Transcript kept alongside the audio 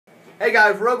Hey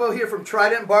guys, RoBO here from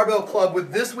Trident Barbell Club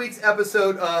with this week's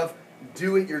episode of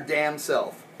Do It Your Damn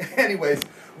Self. Anyways,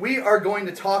 we are going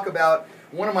to talk about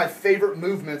one of my favorite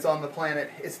movements on the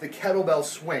planet. It's the Kettle Bell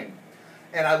Swing.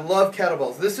 And I love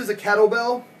kettlebells. This is a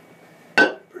kettlebell.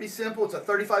 Pretty simple. It's a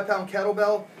 35-pound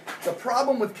kettlebell. The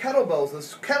problem with kettlebells,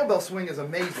 this kettlebell swing is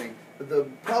amazing. But the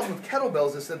problem with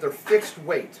kettlebells is that they're fixed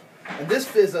weight. And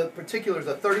this is a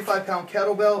 35-pound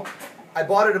kettlebell. I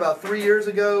bought it about 3 years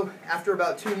ago. After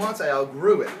about 2 months, I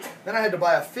outgrew it. Then I had to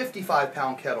buy a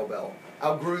 55-pound kettlebell.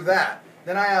 Outgrew that.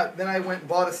 Then I went and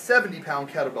bought a 70-pound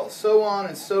kettlebell, so on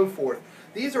and so forth.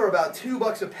 These are about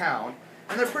 $2 a pound,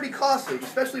 and they're pretty costly,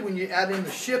 especially when you add in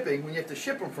the shipping, when you have to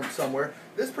ship them from somewhere.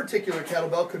 This particular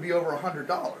kettlebell could be over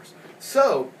 $100.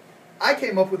 So I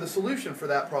came up with a solution for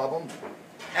that problem.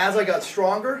 As I got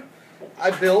stronger,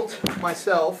 I built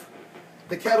myself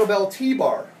the Kettle Bell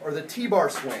TBAR, or the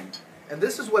TBAR swing. And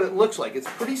this is what it looks like. It's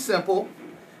pretty simple.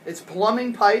 It's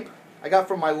plumbing pipe I got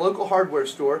from my local hardware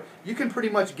store. You can pretty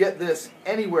much get this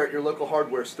anywhere at your local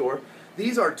hardware store.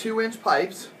 These are 2-inch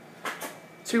pipes,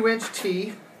 2-inch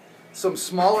T, some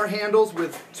smaller handles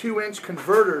with 2-inch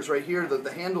converters right here that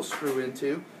the handles screw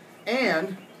into,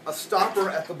 and a stopper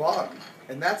at the bottom.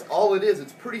 And that's all it is.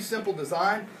 It's pretty simple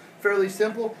design, fairly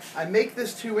simple. I make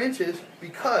this 2 inches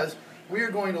because we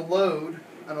are going to load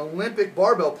an Olympic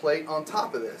barbell plate on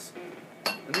top of this.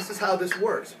 And this is how this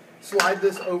works. Slide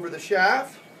this over the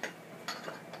shaft,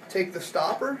 take the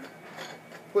stopper,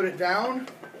 put it down.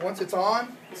 Once it's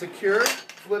on, secure,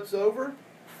 flips over,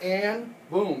 and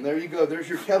boom, there you go. There's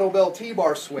your Kettle Bell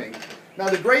TBAR swing. Now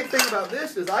the great thing about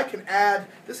this is I can add,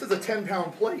 this is a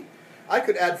 10-pound plate. I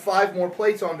could add 5 more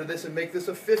plates onto this and make this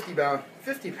a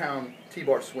 50-pound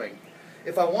TBAR swing.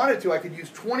 If I wanted to, I could use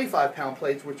 25-pound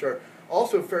plates, which are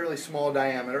also fairly small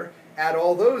diameter. Add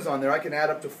all those on there. I can add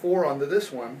up to 4 onto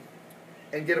this one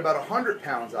and get about 100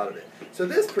 pounds out of it. So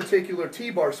this particular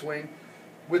T-bar swing,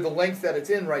 with the length that it's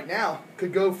in right now,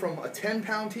 could go from a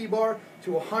 10-pound T-bar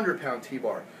to a 100-pound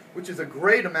T-bar, which is a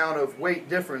great amount of weight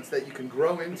difference that you can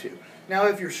grow into. Now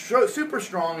if you're super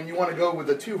strong and you want to go with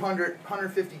the 200,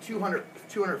 150,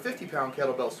 250-pound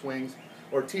kettlebell swings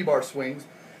or T-bar swings,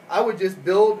 I would just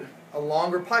build a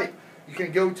longer pipe. You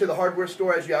can go to the hardware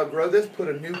store as you outgrow this, put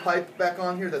a new pipe back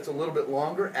on here that's a little bit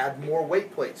longer, add more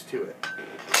weight plates to it.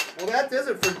 Well, that does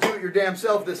it for Do It Your Damn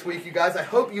Self this week, you guys. I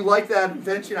hope you like that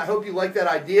invention. I hope you like that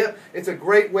idea. It's a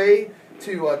great way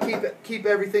to keep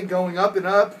everything going up and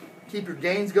up, keep your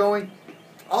gains going.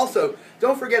 Also,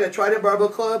 don't forget at Trident Barbell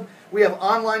Club, we have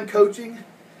online coaching.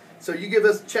 So you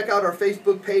check out our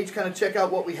Facebook page, kind of check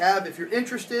out what we have. If you're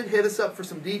interested, hit us up for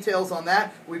some details on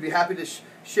that. We'd be happy to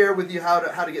share with you how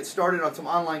to get started on some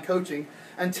online coaching.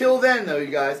 Until then, though, you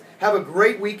guys, have a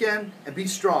great weekend and be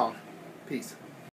strong. Peace.